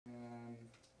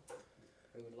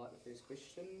like the first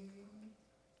question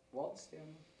was down.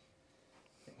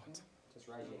 Just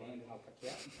raise your hand and I'll pick you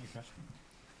up. Okay.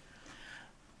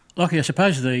 Lockie, I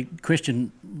suppose the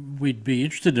question we'd be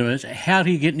interested in is how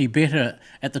do you get any better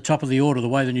at the top of the order the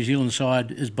way the New Zealand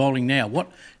side is bowling now?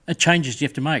 What changes do you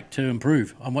have to make to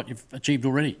improve on what you've achieved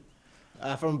already?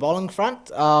 From a bowling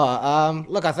front,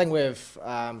 look, I think we've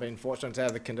been fortunate to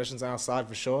have the conditions on our side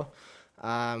for sure.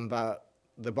 But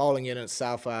the bowling unit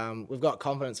itself, we've got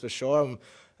confidence for sure.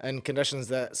 And conditions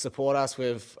that support us,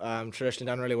 we've traditionally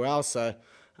done really well. So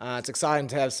it's exciting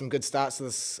to have some good starts to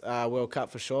this World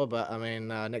Cup for sure. But I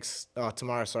mean,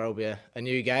 tomorrow, will be a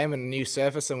new game and a new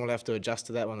surface, and we'll have to adjust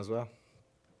to that one as well.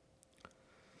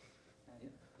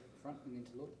 Front and then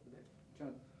to Lloyd.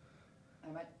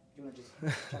 Hey mate, do you want to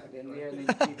just chuck it down there and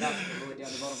then you pass it to Lloyd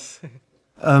down the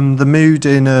bottom? The mood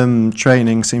in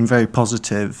training seemed very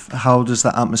positive. How does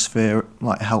that atmosphere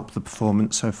help the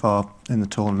performance so far in the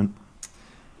tournament?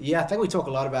 Yeah, I think we talk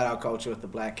a lot about our culture with the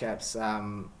Black Caps.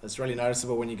 It's really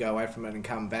noticeable when you go away from it and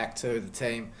come back to the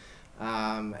team.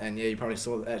 And yeah, you probably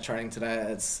saw that at training today.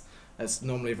 It's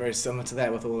normally very similar to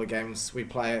that with all the games we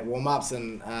play at warm-ups,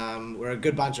 and we're a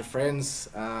good bunch of friends,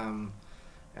 and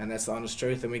that's the honest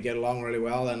truth, and we get along really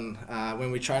well. And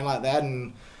when we train like that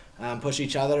and push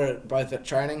each other both at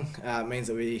training, it means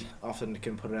that we often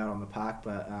can put it out on the park,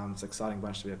 but it's an exciting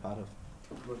bunch to be a part of.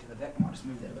 Look to the back, might just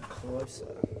move that a bit closer.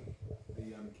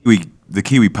 The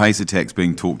Kiwi pace attack's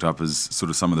being talked up as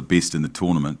sort of some of the best in the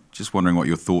tournament. Just wondering what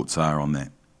your thoughts are on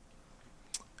that.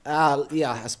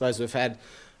 Yeah, I suppose we've had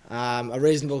a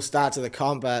reasonable start to the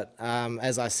comp, but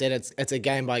as I said, it's a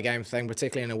game-by-game thing,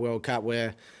 particularly in a World Cup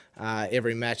where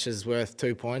every match is worth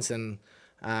 2 points, and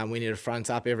we need to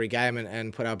front up every game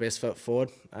and put our best foot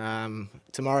forward.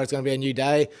 Tomorrow's going to be a new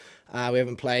day. We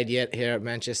haven't played yet here at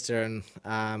Manchester, and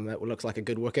it looks like a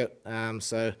good wicket.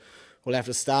 So we'll have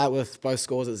to start with both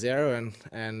scores at 0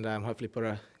 and hopefully put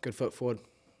a good foot forward.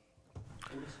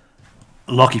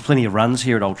 Lockie, plenty of runs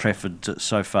here at Old Trafford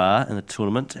so far in the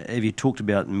tournament. Have you talked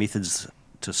about methods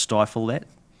to stifle that?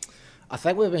 I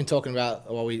think we've been talking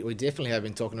about, well, we definitely have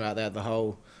been talking about that the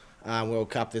whole World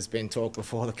Cup. There's been talk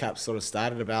before the Cup sort of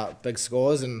started about big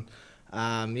scores, and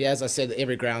yeah, as I said,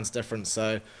 every ground's different.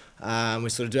 So we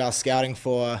sort of do our scouting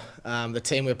for the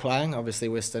team we're playing. Obviously,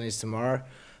 West Indies tomorrow.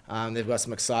 They've got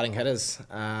some exciting hitters,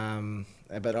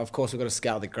 but of course we've got to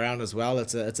scout the ground as well.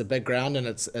 It's a big ground, and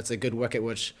it's a good wicket,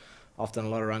 which often a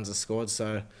lot of runs are scored.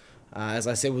 So as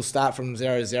I said, we'll start from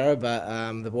 0-0,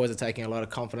 but the boys are taking a lot of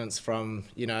confidence from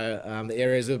the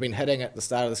areas we've been hitting at the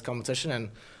start of this competition, and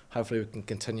hopefully we can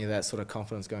continue that sort of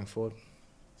confidence going forward.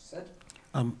 Sid?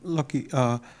 Lockie,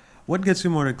 what gets you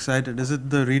more excited? Is it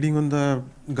the reading on the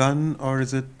gun, or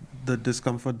is it the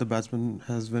discomfort the batsman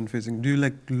has been facing? Do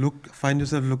you find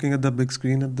yourself looking at the big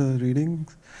screen at the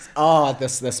readings? Oh, the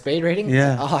speed reading?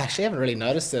 Yeah. Oh, I actually haven't really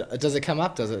noticed it. Does it come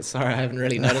up, does it? Sorry, I haven't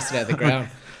really noticed it at the ground.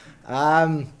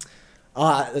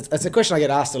 It's a question I get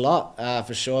asked a lot,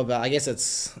 for sure, but I guess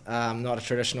it's not a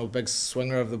traditional big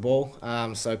swinger of the ball,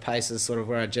 so pace is sort of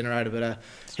where I generate a bit of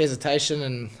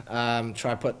hesitation and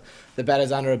try to put the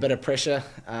batters under a bit of pressure,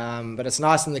 but it's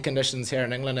nice in the conditions here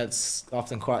in England. It's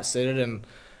often quite suited, and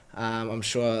I'm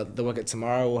sure the wicket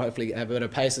tomorrow will hopefully have a bit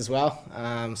of pace as well,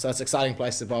 so it's an exciting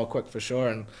place to bowl quick for sure.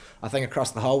 And I think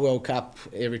across the whole World Cup,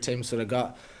 every team sort of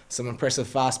got some impressive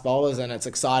fast bowlers, and it's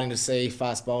exciting to see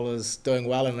fast bowlers doing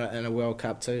well in a World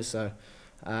Cup too. So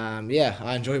yeah,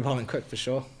 I enjoy bowling quick for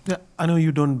sure. Yeah, I know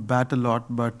you don't bat a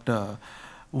lot, but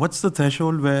what's the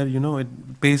threshold where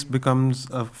pace becomes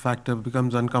a factor,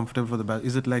 becomes uncomfortable for the bat?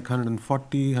 Is it like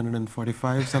 140,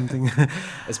 145, something?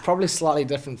 It's probably slightly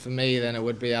different for me than it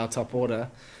would be our top order,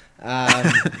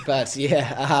 but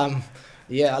yeah.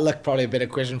 Yeah, look, probably a better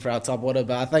question for our top order,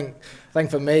 but I think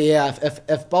for me, yeah,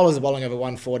 if bowlers are bowling over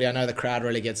 140, I know the crowd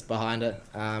really gets behind it.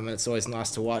 It's always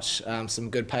nice to watch some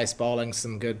good pace bowling,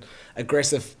 some good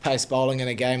aggressive pace bowling in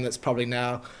a game that's probably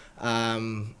now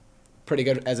pretty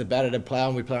good as a batter to play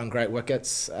on. We play on great wickets,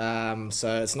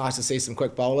 so it's nice to see some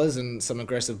quick bowlers and some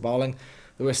aggressive bowling.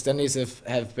 The West Indies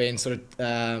have been sort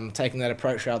of taking that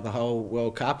approach throughout the whole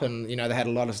World Cup, and they had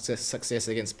a lot of success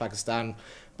against Pakistan,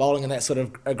 bowling in that sort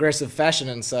of aggressive fashion,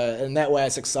 and so in that way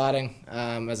it's exciting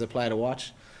as a player to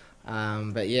watch.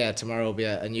 But yeah, tomorrow will be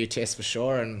a new test for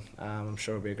sure, and I'm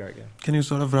sure it'll be a great game. Can you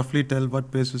sort of roughly tell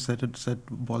what pace you set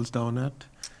balls down at?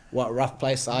 What rough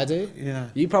place I do? Yeah.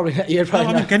 You'd probably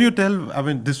know. Can you tell? I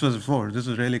mean, this was this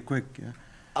was really quick. Yeah.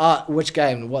 Which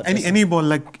game? What? Any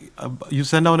ball, you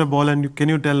send down a ball and can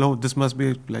you tell, oh, this must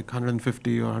be like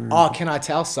 150 or 100? Oh, can I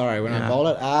tell? Sorry, when I bowl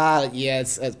it? Yeah,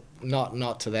 it's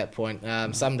not to that point.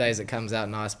 Some days it comes out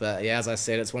nice, but yeah, as I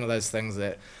said, it's one of those things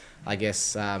that I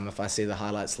guess if I see the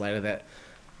highlights later, that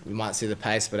you might see the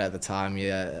pace, but at the time,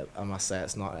 yeah, I must say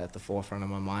it's not at the forefront of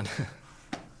my mind.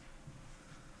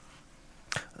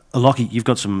 Lockie, you've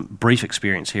got some brief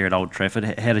experience here at Old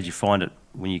Trafford. How did you find it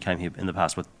when you came here in the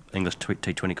past with English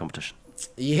T20 competition?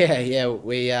 Yeah,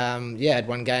 we had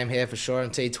one game here for sure in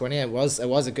T20. It was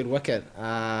a good wicket.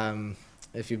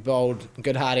 If you bowled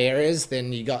good hard areas,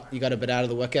 then you got a bit out of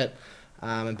the wicket,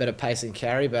 a bit of pace and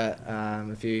carry. But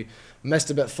if you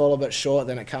missed a bit full, a bit short,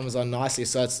 then it comes on nicely.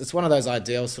 So it's one of those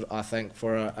ideals, I think,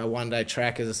 for a one-day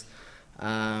track. Is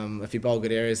if you bowl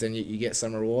good areas, then you get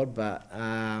some reward. But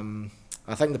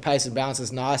I think the pace and balance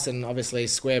is nice, and obviously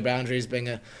square boundaries being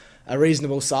a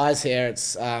reasonable size here,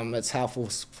 it's helpful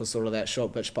for sort of that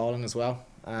short pitch bowling as well.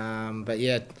 But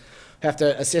yeah, have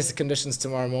to assess the conditions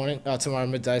tomorrow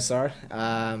midday,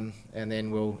 and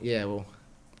then we'll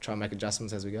try and make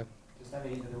adjustments as we go. Just over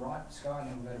here to the right, Sky, and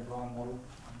then we'll go to Brian Waddle.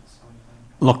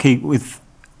 Lockie, with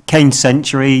Kane's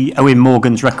century, Owen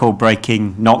Morgan's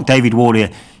record-breaking knock, David Warrior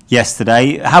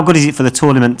yesterday, how good is it for the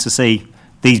tournament to see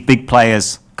these big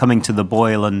players coming to the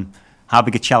boil, and how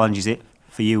big a challenge is it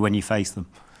for you when you face them?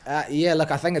 Yeah,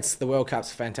 look, I think the World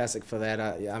Cup's fantastic for that.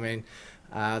 I mean,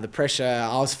 the pressure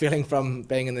I was feeling from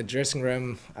being in the dressing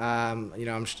room,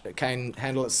 Kane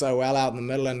handled it so well out in the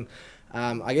middle, and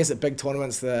I guess at big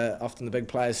tournaments, often the big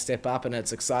players step up, and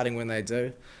it's exciting when they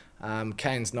do.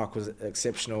 Kane's knock was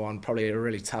exceptional on probably a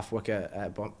really tough wicket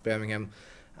at Birmingham,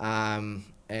 and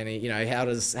he held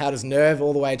his nerve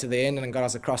all the way to the end and got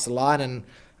us across the line,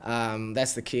 and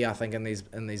that's the key, I think, in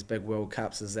these big World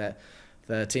Cups, is that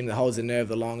the team that holds their nerve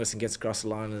the longest and gets across the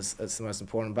line is the most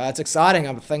important. But it's exciting.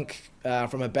 I think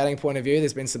from a batting point of view,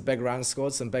 there's been some big runs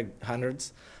scored, some big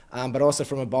hundreds. But also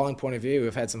from a bowling point of view,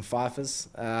 we've had some fifers.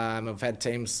 We've had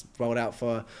teams rolled out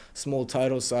for small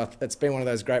totals. So it's been one of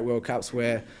those great World Cups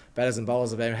where batters and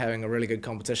bowlers have been having a really good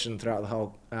competition throughout the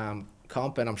whole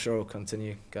comp, and I'm sure we'll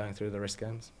continue going through the rest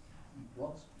games.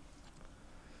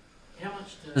 How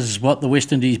much does what the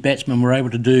West Indies batsmen were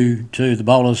able to do to the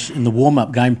bowlers in the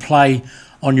warm-up game play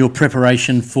on your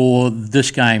preparation for this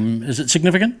game? Is it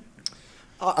significant?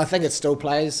 I think it still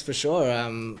plays for sure.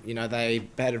 They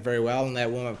batted very well in that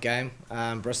warm-up game,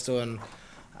 Bristol, and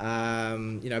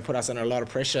put us under a lot of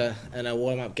pressure in a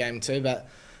warm-up game too. But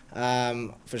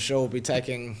for sure, we'll be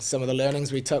taking some of the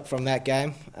learnings we took from that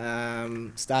game.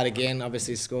 Start again.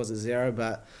 Obviously, scores at 0,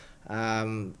 but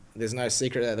there's no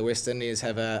secret that the West Indies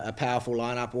have a powerful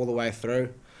lineup all the way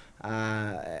through.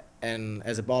 And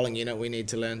as a bowling unit, we need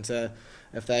to learn to,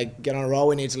 if they get on a roll,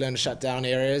 we need to learn to shut down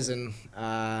areas and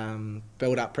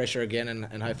build up pressure again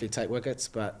and hopefully take wickets.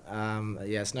 But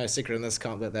it's no secret in this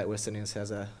comp that West Indies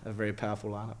has a very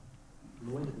powerful lineup.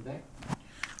 Lloyd at the back.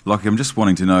 Lockie, I'm just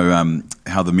wanting to know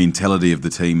how the mentality of the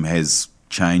team has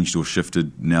changed or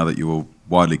shifted now that you're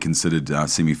widely considered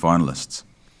semi-finalists.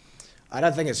 I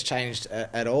don't think it's changed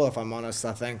at all, if I'm honest.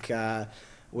 I think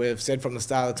we've said from the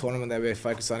start of the tournament that we're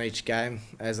focused on each game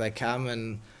as they come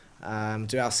and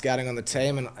do our scouting on the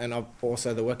team and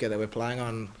also the wicket that we're playing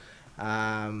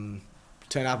on.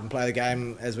 Turn up and play the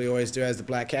game as we always do as the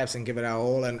Black Caps and give it our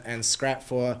all and scrap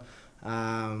for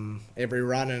every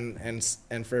run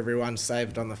and for every run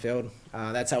saved on the field.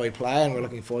 That's how we play, and we're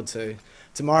looking forward to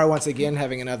tomorrow once again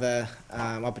having another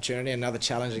opportunity, another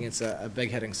challenge against a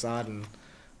big hitting side. And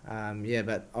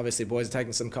but obviously boys are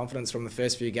taking some confidence from the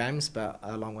first few games, but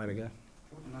a long way to go.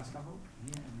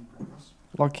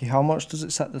 Lockie, how much does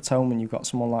it set the tone when you've got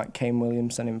someone like Kane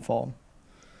Williamson in form?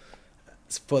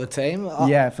 For the team?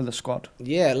 Yeah, for the squad.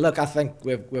 Yeah, look, I think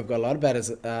we've got a lot of batters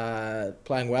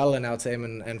playing well in our team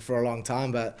and for a long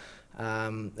time, but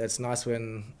it's nice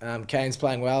when Kane's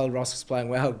playing well, Ross is playing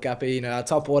well, Guppy, our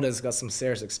top order's got some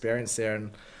serious experience there,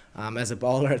 and as a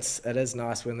bowler it is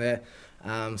nice when they're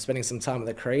spending some time at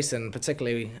the crease, and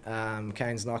particularly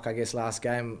Kane's knock, I guess, last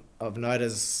game of note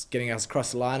is getting us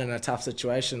across the line in a tough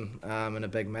situation in a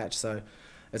big match. So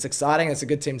it's exciting. It's a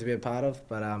good team to be a part of,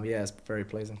 but it's very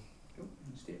pleasing.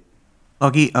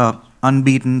 Lockie,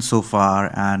 unbeaten so far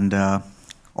and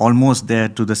almost there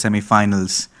to the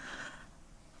semi-finals.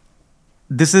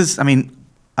 This is,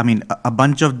 a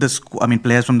bunch of the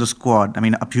players from the squad.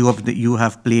 A few of you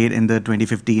have played in the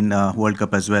 2015 World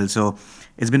Cup as well. So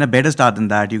it's been a better start than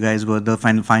that. You guys were the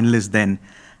finalists then.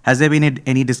 Has there been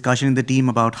any discussion in the team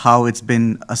about how it's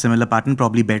been a similar pattern,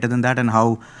 probably better than that, and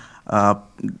how are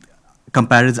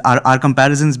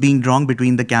comparisons being drawn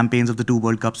between the campaigns of the 2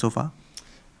 World Cups so far?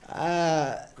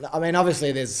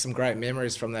 Obviously there's some great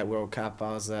memories from that World Cup.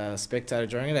 I was a spectator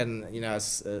during it, and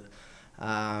it's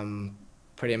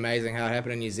pretty amazing how it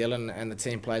happened in New Zealand and the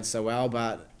team played so well,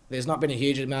 but there's not been a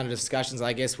huge amount of discussions.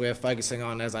 I guess we're focusing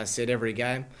on, as I said, every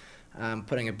game.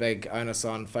 putting a big onus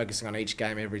on focusing on each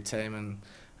game, every team,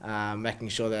 and making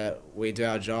sure that we do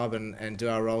our job and do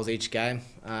our roles each game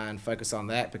and focus on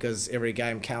that, because every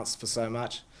game counts for so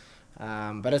much.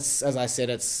 But it's, as I said,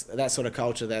 it's that sort of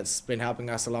culture that's been helping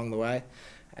us along the way,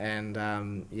 and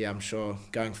yeah, I'm sure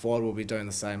going forward we'll be doing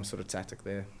the same sort of tactic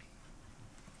there.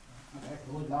 Okay,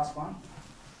 Lloyd, last one.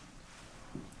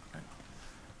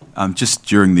 Just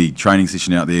during the training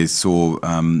session out there, saw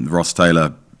Ross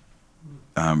Taylor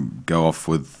go off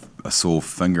with a sore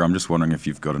finger. I'm just wondering if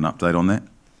you've got an update on that.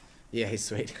 Yeah, he's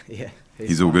sweet. Yeah,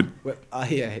 He's all good? Well,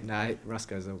 yeah, no,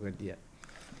 Roscoe's all good. Yeah.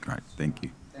 Great, thank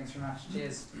you. Thanks very much.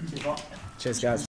 Cheers. Cheers, Bob. Cheers, guys.